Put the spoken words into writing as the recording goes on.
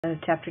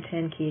Chapter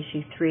 10, Key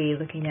Issue 3,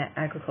 looking at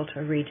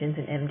agricultural regions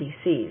and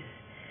MDCs.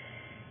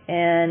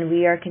 And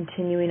we are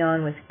continuing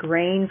on with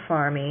grain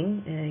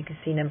farming. You can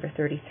see number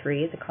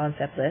 33, the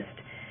concept list.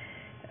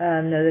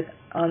 The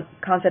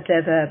concept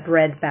of a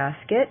bread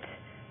basket,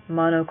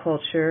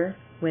 monoculture,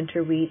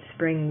 winter wheat,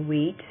 spring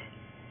wheat,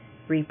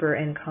 reaper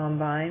and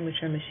combine, which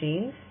are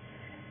machines.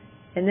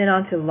 And then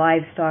on to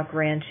livestock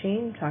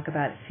ranching, talk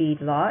about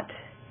feedlot,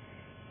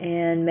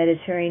 and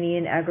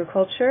Mediterranean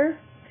agriculture,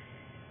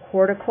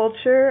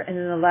 horticulture, and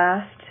then the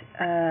last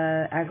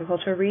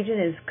agricultural region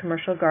is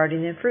commercial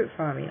gardening and fruit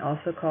farming,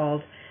 also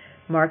called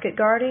market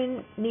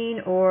gardening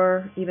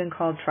or even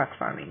called truck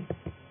farming.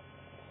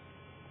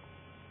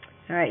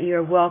 All right, you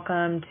are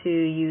welcome to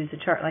use a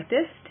chart like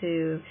this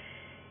to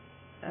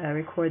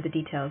record the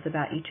details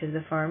about each of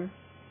the farm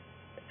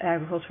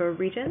agricultural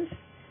regions.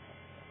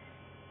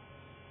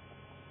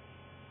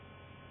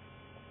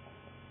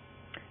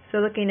 So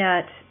looking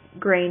at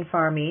grain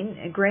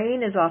farming,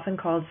 grain is often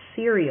called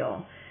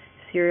cereal.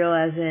 Cereal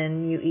as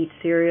in you eat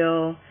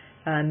cereal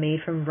made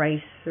from rice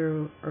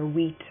or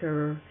wheat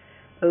or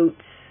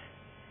oats.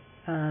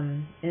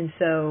 And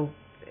so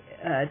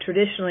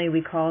traditionally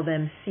we call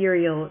them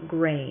cereal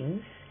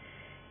grains,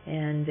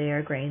 and they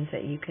are grains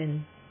that you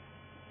can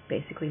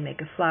basically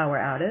make a flour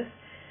out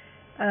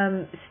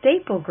of.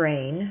 Staple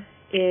grain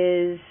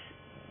is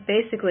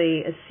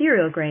basically a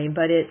cereal grain,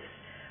 but it's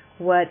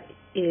what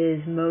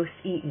is most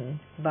eaten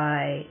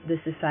by the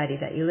society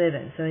that you live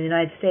in. So in the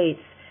United States,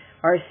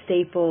 our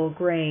staple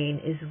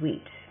grain is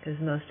wheat, because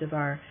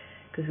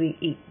we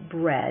eat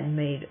bread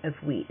made of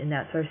wheat, and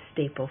that's our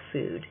staple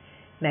food.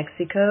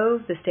 Mexico,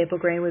 the staple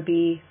grain would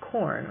be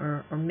corn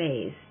or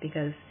maize,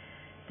 because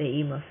they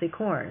eat mostly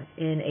corn.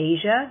 In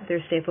Asia, their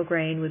staple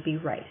grain would be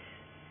rice.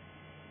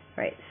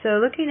 Right.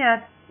 So looking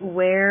at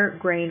where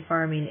grain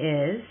farming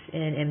is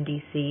in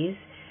MDCs,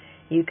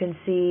 you can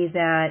see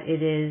that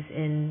it is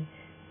in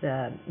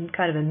the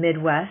kind of a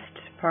Midwest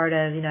part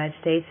of the United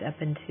States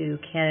up into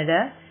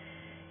Canada,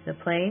 the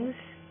plains.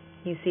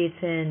 You see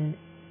it's in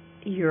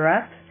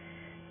Europe,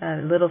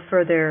 a little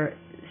further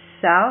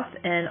south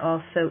and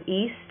also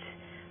east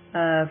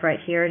of right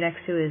here next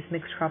to is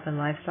mixed crop and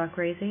livestock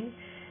raising.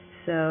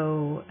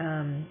 So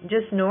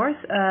just north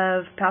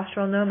of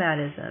pastoral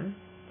nomadism.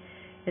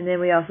 And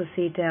then we also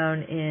see it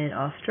down in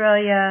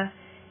Australia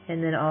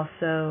and then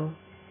also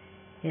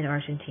in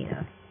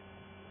Argentina.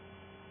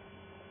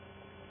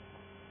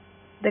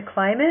 The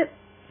climate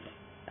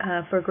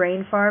for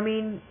grain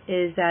farming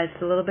is that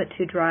it's a little bit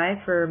too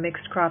dry for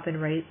mixed crop and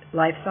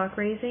livestock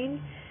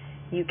raising.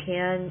 You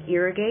can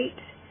irrigate,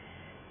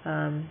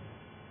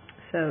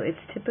 so it's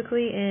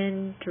typically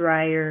in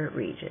drier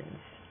regions.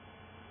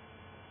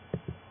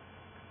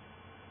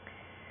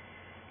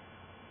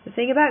 The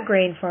thing about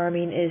grain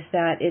farming is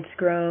that it's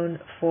grown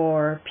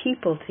for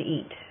people to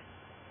eat.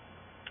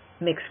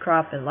 Mixed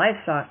crop and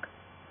livestock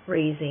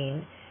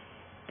raising,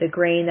 the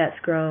grain that's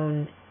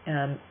grown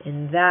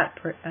in that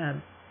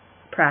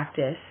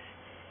practice,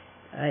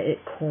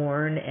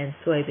 corn and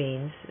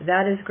soybeans,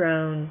 that is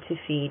grown to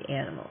feed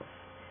animals.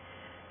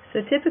 So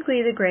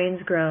typically the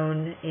grains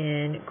grown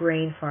in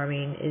grain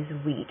farming is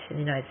wheat in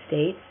the United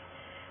States,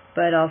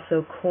 but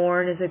also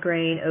corn is a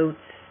grain, oats,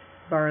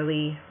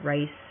 barley,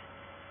 rice,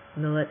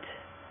 millet,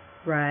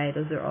 rye,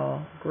 those are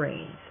all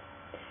grains.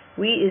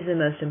 Wheat is the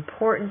most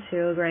important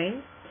cereal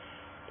grain.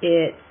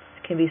 It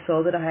can be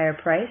sold at a higher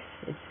price.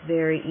 It's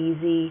very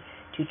easy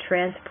to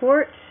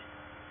transport,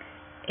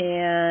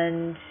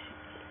 and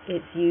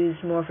it's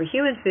used more for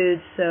human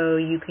foods, so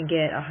you can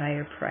get a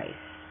higher price.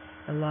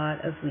 A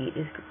lot of wheat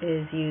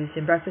is used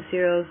in breakfast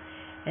cereals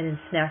and in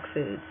snack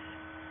foods.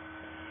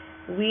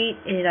 Wheat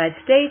in the United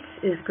States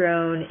is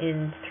grown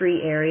in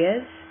 3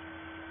 areas.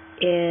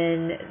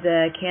 In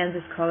the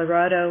Kansas,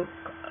 Colorado,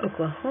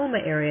 Oklahoma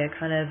area,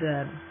 kind of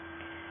the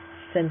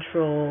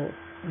central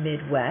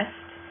Midwest,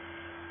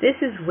 this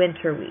is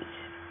winter wheat.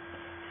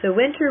 So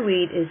winter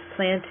wheat is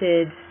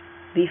planted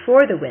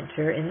before the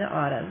winter in the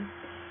autumn.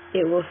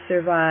 It will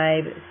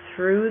survive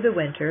through the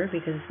winter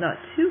because it's not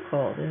too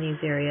cold in these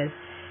areas,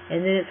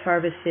 and then it's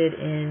harvested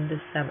in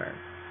the summer.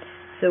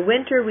 So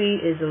winter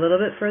wheat is a little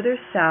bit further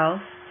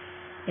south,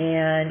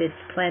 and it's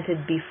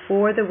planted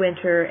before the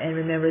winter, and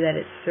remember that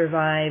it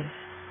survives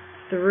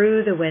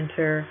through the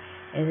winter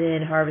and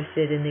then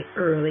harvested in the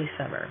early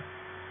summer.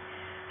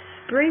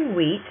 Spring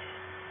wheat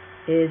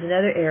is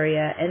another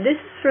area, and this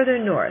is further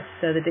north,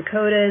 so the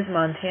Dakotas,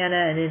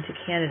 Montana, and into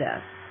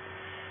Canada.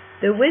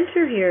 The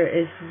winter here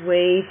is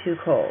way too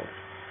cold,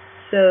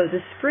 so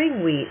the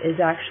spring wheat is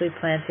actually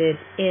planted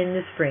in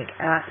the spring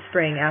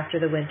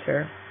after the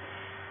winter,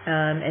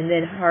 and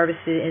then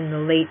harvested in the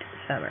late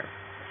summer.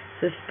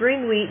 So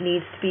spring wheat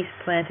needs to be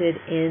planted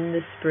in the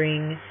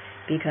spring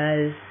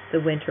because the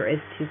winter is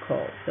too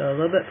cold, so a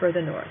little bit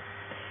further north.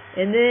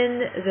 And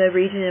then the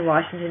region in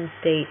Washington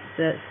State,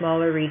 the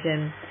smaller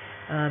region,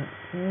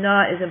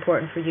 not as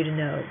important for you to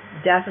know.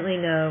 Definitely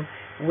know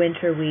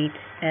winter wheat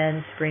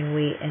and spring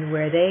wheat and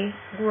where they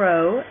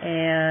grow,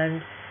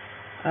 and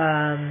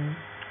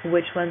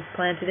which one's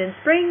planted in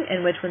spring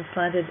and which one's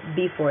planted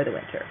before the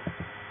winter.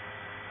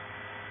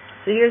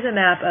 So here's a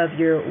map of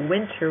your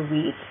winter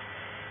wheat,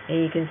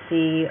 and you can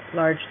see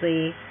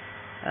largely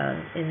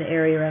in the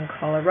area around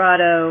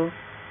Colorado,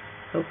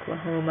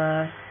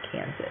 Oklahoma,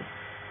 Kansas.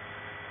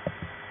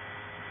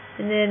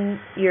 And then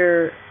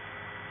your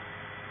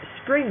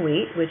spring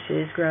wheat, which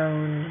is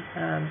grown,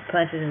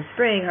 planted in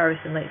spring,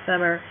 harvested in late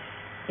summer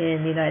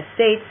in the United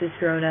States, is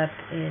grown up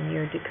in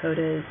your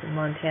Dakotas and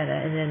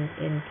Montana, and then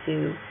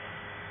into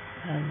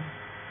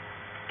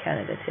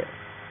Canada too.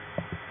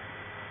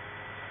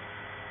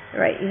 All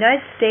right,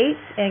 United States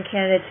and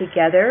Canada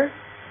together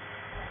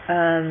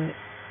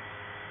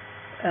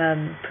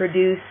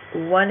produce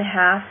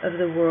 1/2 of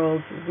the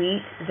world's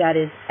wheat that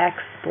is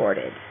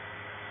exported.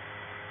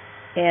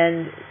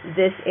 And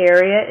this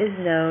area is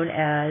known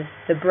as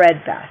the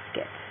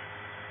breadbasket.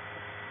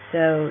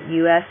 So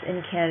U.S.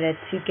 and Canada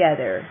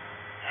together,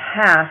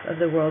 1/2 of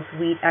the world's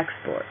wheat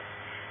exports.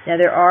 Now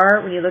there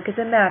are, when you look at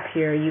the map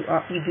here, you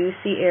do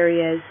see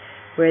areas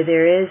where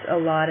there is a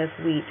lot of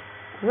wheat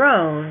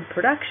grown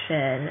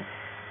production,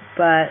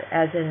 but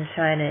as in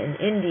China and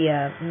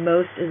India,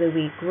 most of the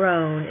wheat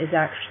grown is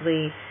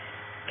actually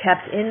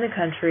kept in the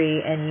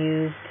country and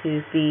used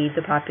to feed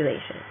the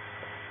population.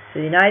 So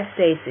the United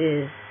States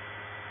is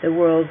the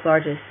world's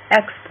largest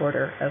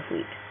exporter of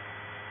wheat.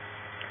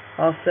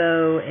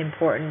 Also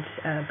important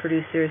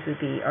producers would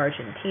be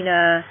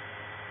Argentina,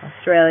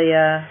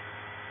 Australia,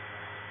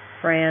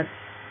 France,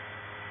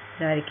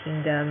 United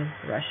Kingdom,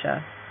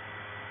 Russia.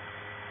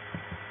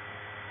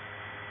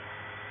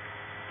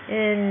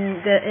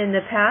 In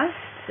the past,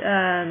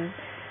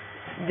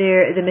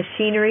 the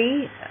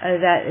machinery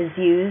that is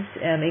used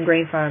in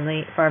grain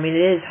farming, it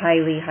is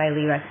highly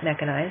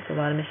mechanized, a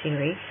lot of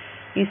machinery.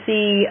 You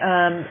see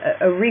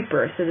a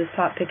reaper. So this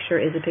top picture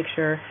is a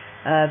picture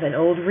of an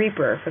old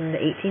reaper from the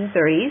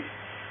 1830s.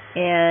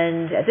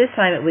 And at this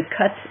time it would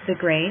cut the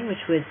grain,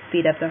 which would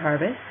speed up the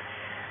harvest.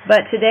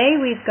 But today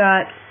we've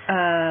got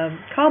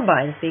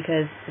combines,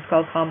 because it's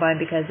called combine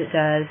because it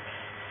does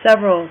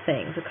several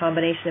things, a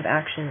combination of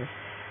actions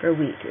for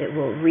wheat. It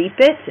will reap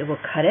it, it will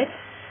cut it,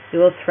 it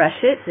will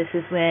thresh it. This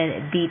is when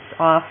it beats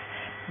off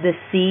the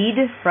seed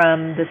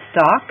from the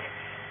stalk,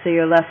 so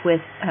you're left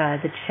with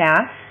the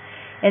chaff.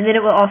 And then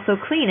it will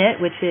also clean it,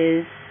 which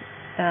is,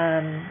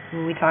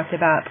 when we talked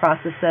about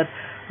process of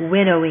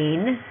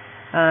winnowing,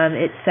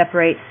 it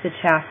separates the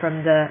chaff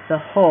from the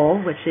hull,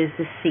 which is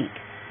the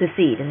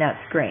seed, and that's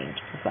grain,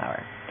 the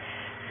flour.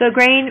 So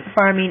grain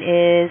farming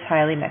is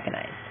highly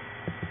mechanized.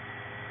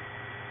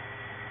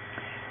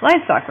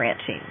 Livestock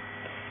ranching.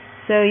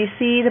 So you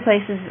see the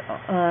places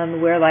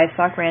where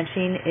livestock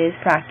ranching is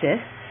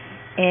practiced,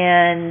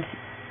 and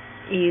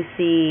you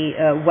see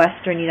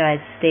western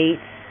United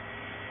States,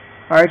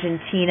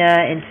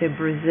 Argentina into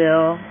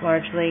Brazil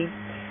largely,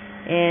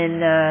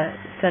 in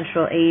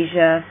Central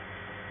Asia,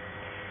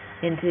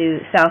 into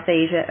South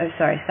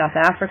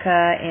Africa,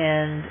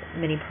 and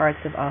many parts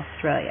of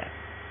Australia.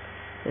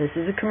 So this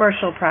is a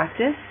commercial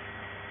practice.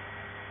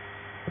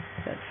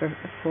 That's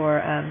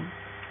for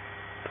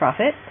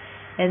profit.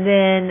 And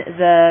then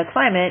the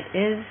climate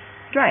is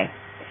dry.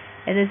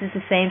 And this is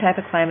the same type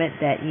of climate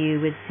that you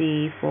would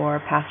see for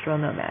pastoral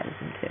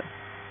nomadism too.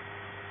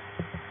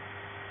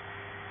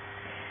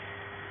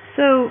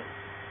 So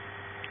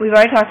we've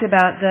already talked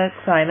about the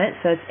climate,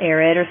 so it's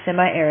arid or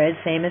semi-arid,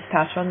 same as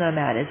pastoral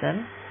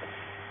nomadism.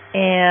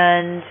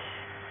 And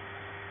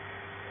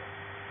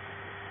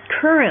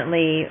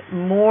currently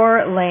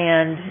more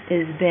land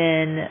is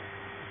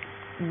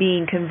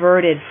being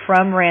converted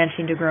from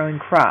ranching to growing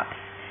crops,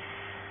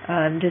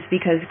 just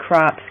because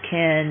crops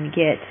can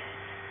get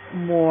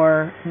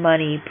more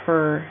money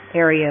per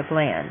area of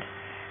land.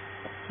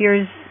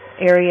 Here's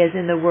areas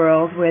in the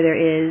world where there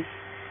is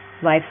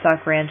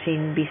livestock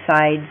ranching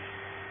besides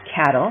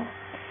cattle,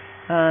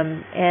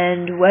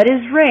 and what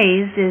is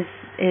raised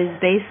is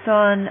based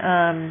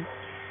on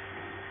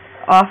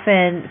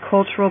often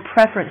cultural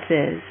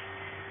preferences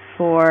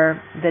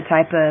for the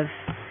type of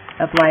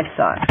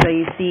livestock. So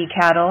you see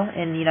cattle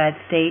in the United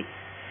States,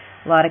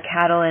 a lot of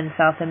cattle in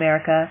South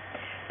America,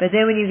 but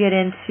then when you get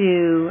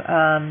into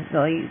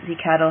you see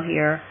cattle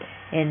here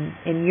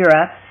in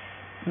Europe,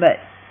 but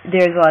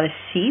there's a lot of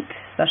sheep,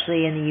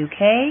 especially in the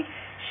UK,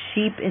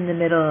 sheep in the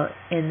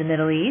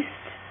Middle East,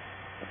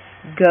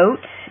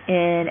 goat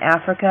in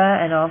Africa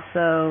and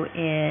also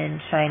in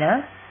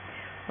China,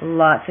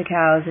 lots of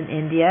cows in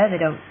India. They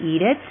don't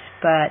eat it,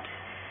 but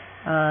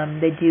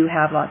they do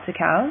have lots of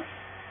cows,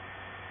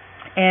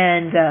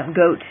 and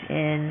goat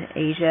in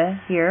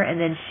Asia here, and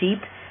then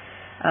sheep,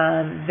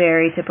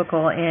 very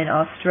typical in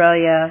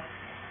Australia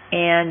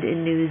and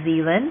in New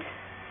Zealand.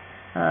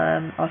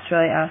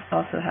 Australia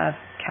also have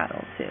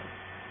cattle too.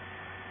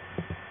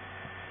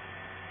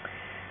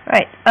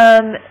 Right.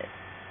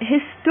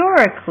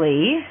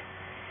 Historically,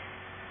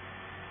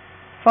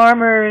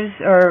 farmers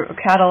or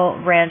cattle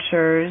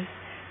ranchers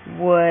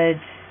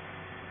would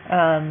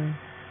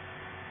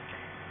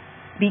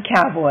be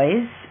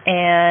cowboys,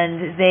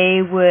 and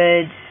they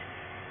would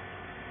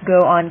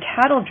go on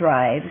cattle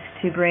drives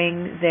to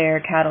bring their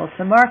cattle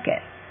to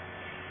market.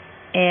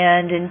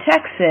 And in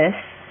Texas,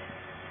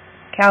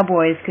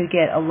 cowboys could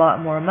get a lot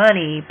more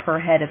money per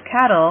head of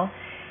cattle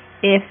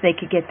if they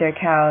could get their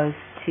cows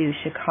to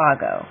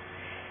Chicago.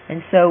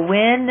 And so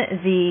when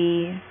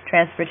the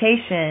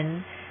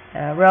transportation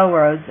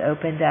railroads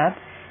opened up,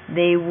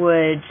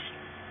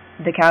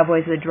 the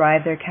cowboys would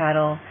drive their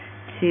cattle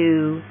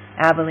to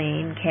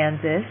Abilene,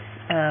 Kansas,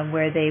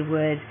 where they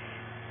would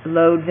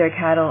load their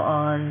cattle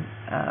on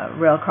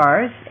rail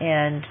cars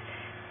and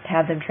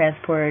have them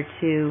transported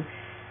to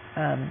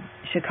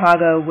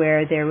Chicago,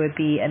 where there would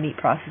be a meat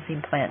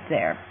processing plant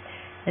there.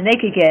 And they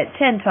could get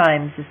 10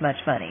 times as much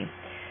money.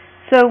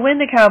 So when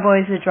the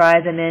cowboys would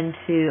drive them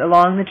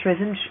along the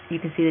Chisholm, you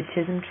can see the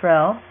Chisholm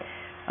Trail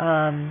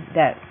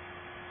that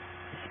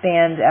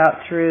spanned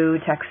out through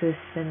Texas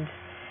and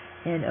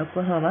in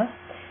Oklahoma.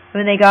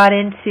 When they got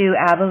into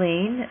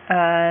Abilene,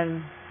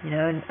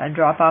 and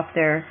drop off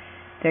their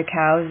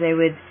cows, they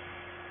would,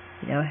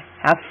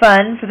 have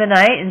fun for the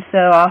night, and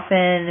so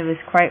often it was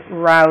quite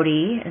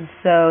rowdy. And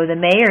so the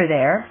mayor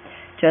there,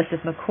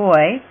 Joseph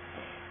McCoy,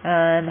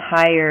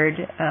 hired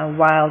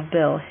Wild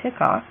Bill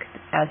Hickok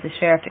as the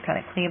sheriff to kind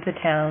of clean up the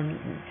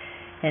town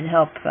and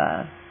help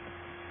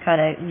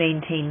kind of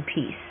maintain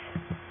peace.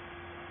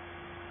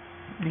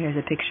 Here's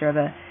a picture of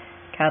a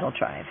cattle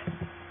drive.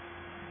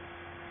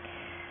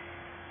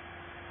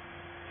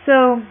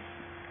 So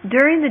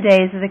during the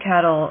days of the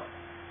cattle,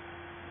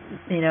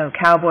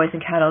 cowboys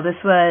and cattle,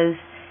 this was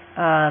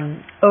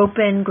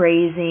open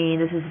grazing.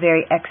 This is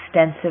very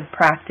extensive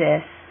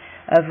practice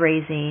of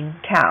raising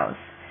cows.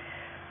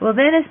 Well,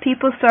 then as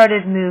people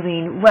started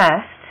moving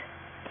west,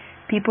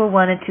 people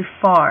wanted to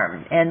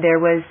farm, and there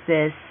was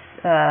this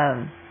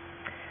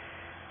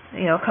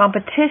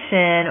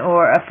competition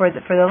for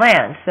the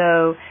land.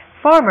 So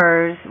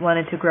farmers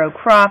wanted to grow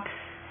crops,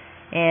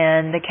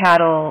 and the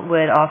cattle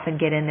would often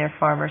get in their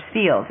farmers'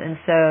 fields, and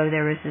so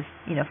there was this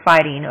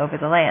fighting over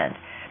the land.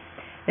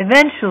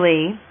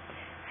 Eventually,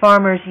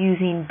 farmers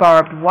using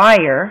barbed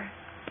wire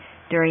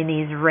during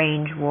these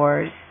range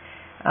wars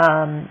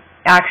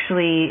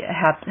actually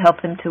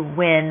helped them to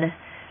win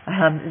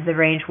the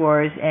range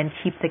wars and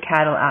keep the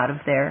cattle out of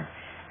their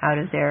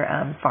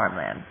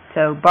farmland.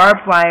 So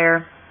barbed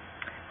wire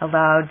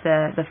allowed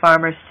the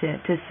farmers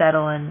to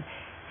settle and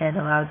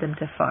allowed them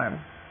to farm.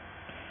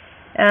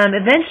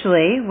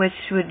 Eventually,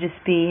 which would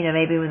just be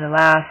maybe in the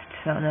last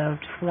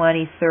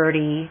 20,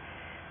 30,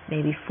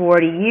 maybe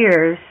 40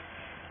 years,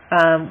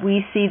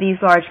 we see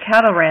these large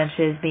cattle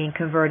ranches being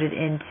converted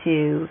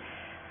into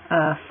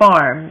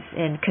farms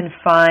and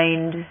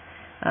confined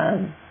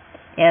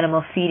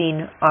animal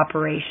feeding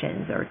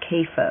operations, or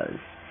CAFOs.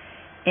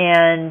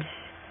 And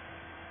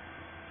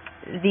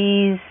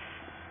these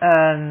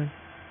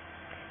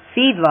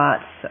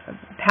feedlots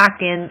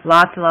pack in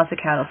lots and lots of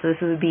cattle, so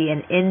this would be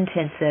an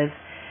intensive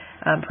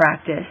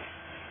practice.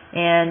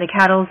 And the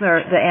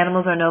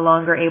animals are no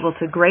longer able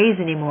to graze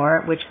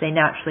anymore, which they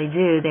naturally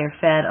do. They're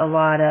fed a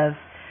lot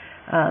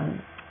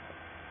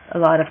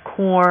of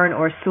corn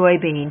or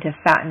soybean to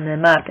fatten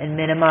them up and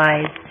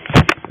minimize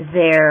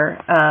their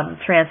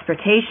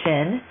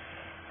transportation.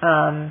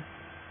 And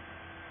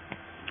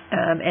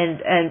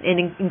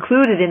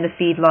included in the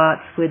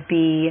feedlots would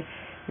be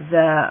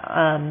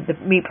the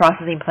meat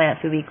processing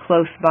plants would be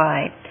close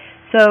by.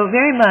 So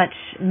very much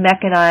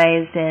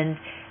mechanized and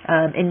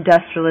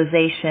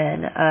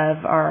industrialization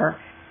of our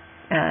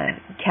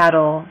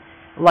cattle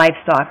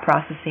livestock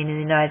processing in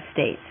the United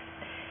States.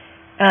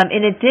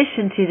 In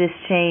addition to this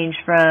change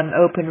from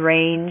open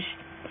range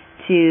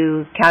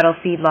to cattle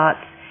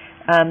feedlots,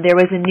 there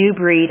was a new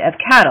breed of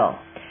cattle.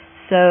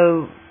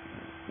 So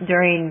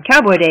during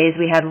cowboy days,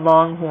 we had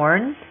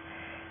longhorns,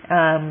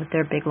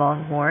 their big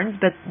long horns,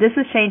 but this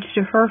was changed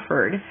to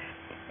Hereford,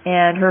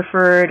 and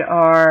Hereford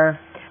are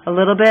a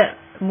little bit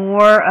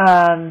more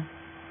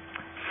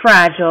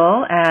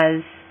fragile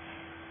as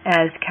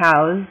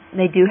cows.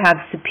 They do have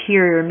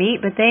superior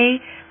meat, but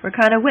they were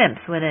kind of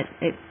wimps when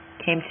it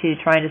came to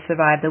trying to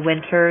survive the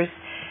winters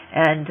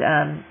and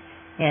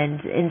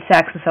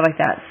insects and stuff like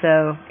that.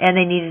 So, and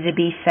they needed to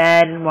be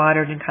fed and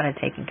watered and kind of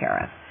taken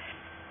care of.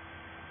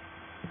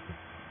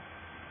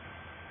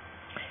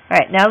 All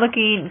right, now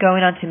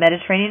going on to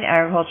Mediterranean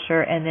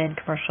agriculture and then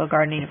commercial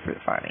gardening and fruit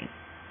farming.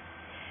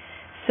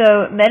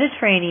 So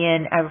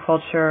Mediterranean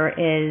agriculture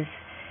is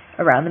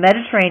around the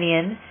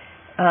Mediterranean,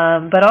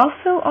 but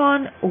also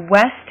on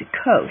west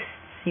coasts.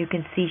 You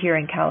can see here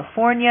in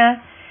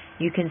California,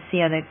 you can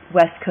see on the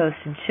west coast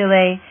in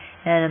Chile,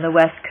 and on the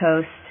west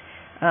coast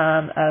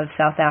of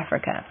South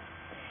Africa.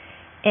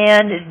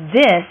 And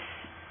this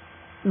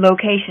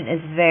location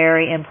is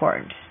very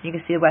important. You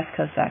can see the west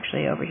coast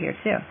actually over here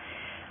too,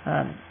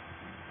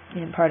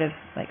 in part of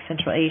like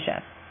Central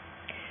Asia.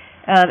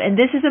 And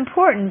this is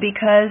important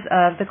because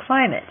of the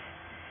climate.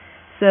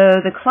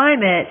 So the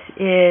climate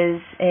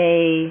is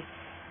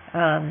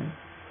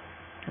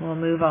we'll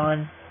move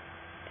on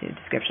to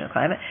description of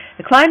climate.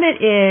 The climate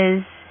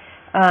is,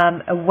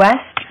 a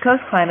west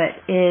coast climate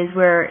is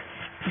where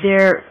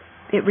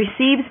it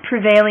receives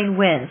prevailing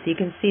winds. You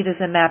can see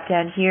there's a map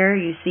down here.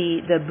 You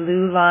see the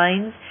blue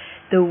lines.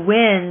 The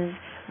winds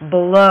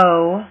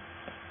blow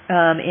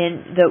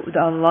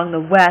along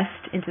the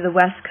west into the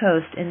west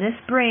coast, and this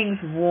brings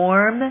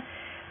warm,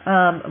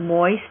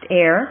 moist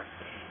air,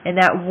 and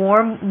that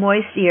warm,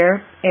 moist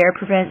air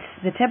prevents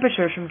the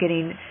temperatures from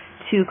getting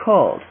too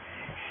cold.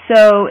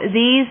 So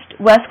these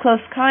west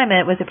coast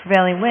climate with the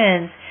prevailing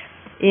winds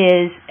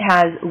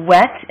has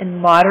wet and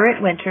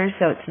moderate winters,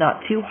 so it's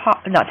not too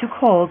hot, not too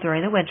cold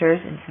during the winters.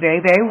 It's very,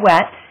 very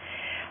wet,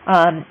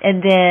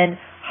 and then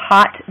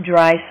hot,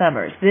 dry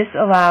summers. This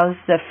allows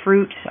the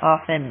fruit,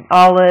 often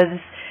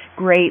olives,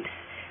 grapes,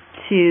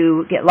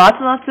 to get lots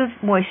and lots of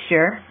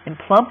moisture and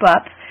plump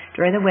up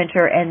during the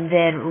winter, and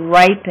then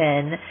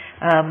ripen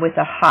with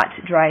the hot,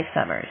 dry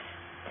summers.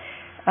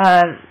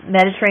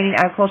 Mediterranean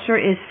agriculture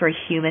is for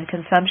human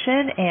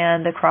consumption,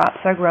 and the crops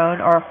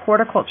are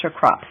horticulture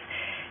crops.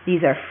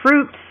 These are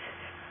fruits,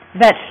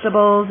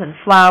 vegetables, and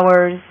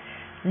flowers,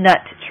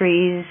 nut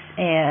trees,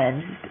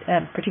 and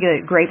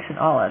particularly grapes and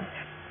olives.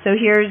 So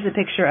here's a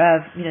picture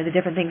of the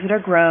different things that are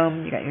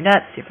grown. You got your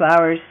nuts, your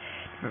flowers,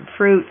 different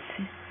fruits,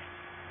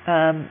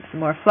 some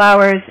more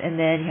flowers, and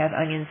then you have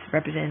onions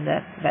representing the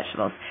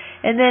vegetables.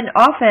 And then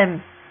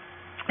often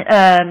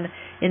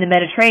in the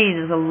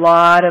Mediterranean, there's a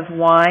lot of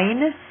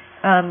wine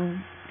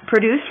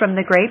produced from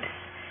the grapes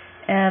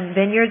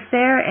vineyards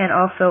there, and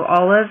also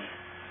olive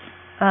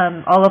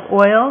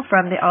oil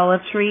from the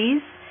olive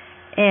trees.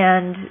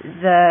 And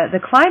the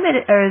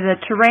climate, or the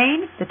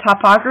terrain, the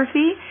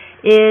topography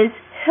is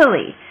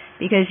hilly,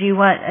 because you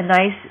want a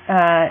nice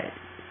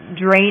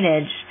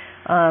drainage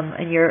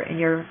in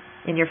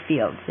your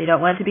fields. So you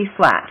don't want it to be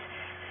flat.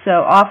 So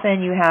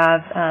often you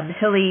have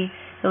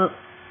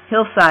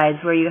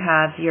hillsides where you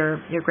have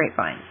your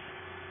grapevines.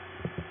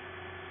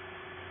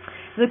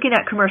 Looking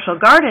at commercial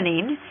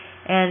gardening,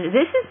 and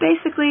this is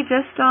basically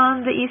just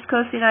on the east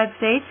coast of the United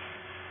States,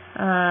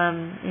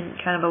 and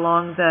kind of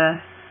along the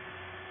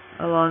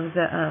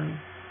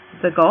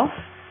Gulf.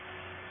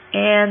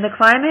 And the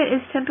climate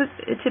is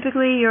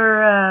typically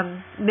your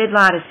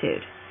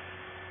mid-latitude.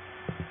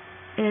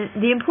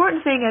 And the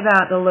important thing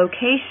about the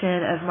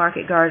location of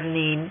market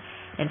gardening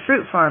and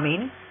fruit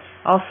farming,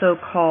 also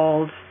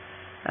called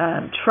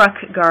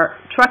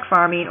truck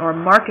farming or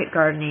market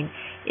gardening,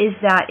 is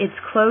that it's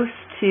close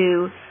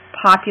to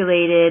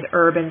populated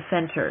urban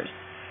centers.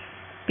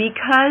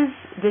 Because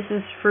this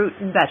is fruit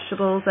and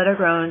vegetables that are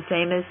grown,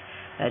 same as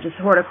just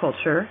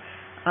horticulture,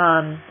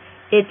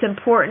 it's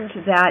important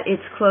that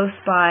it's close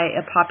by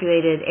a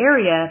populated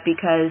area,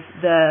 because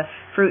the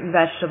fruit and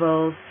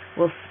vegetables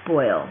will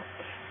spoil.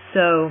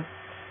 So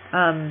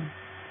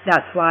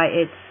that's why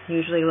it's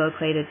usually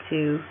located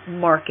to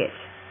market.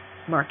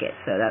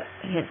 So that's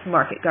hence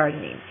market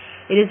gardening.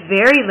 It is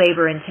very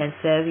labor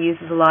intensive,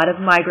 uses a lot of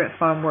migrant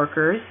farm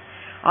workers.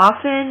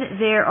 Often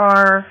there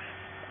are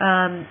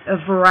a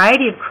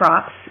variety of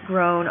crops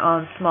grown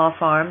on small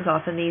farms.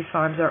 Often these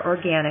farms are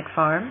organic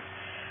farms,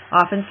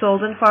 often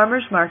sold in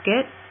farmers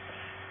market,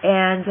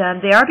 and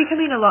they are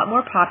becoming a lot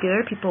more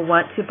popular. People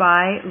want to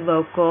buy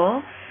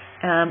local,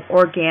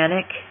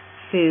 organic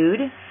food,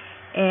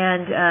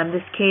 and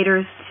this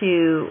caters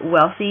to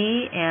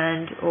wealthy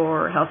and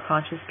or health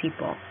conscious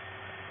people.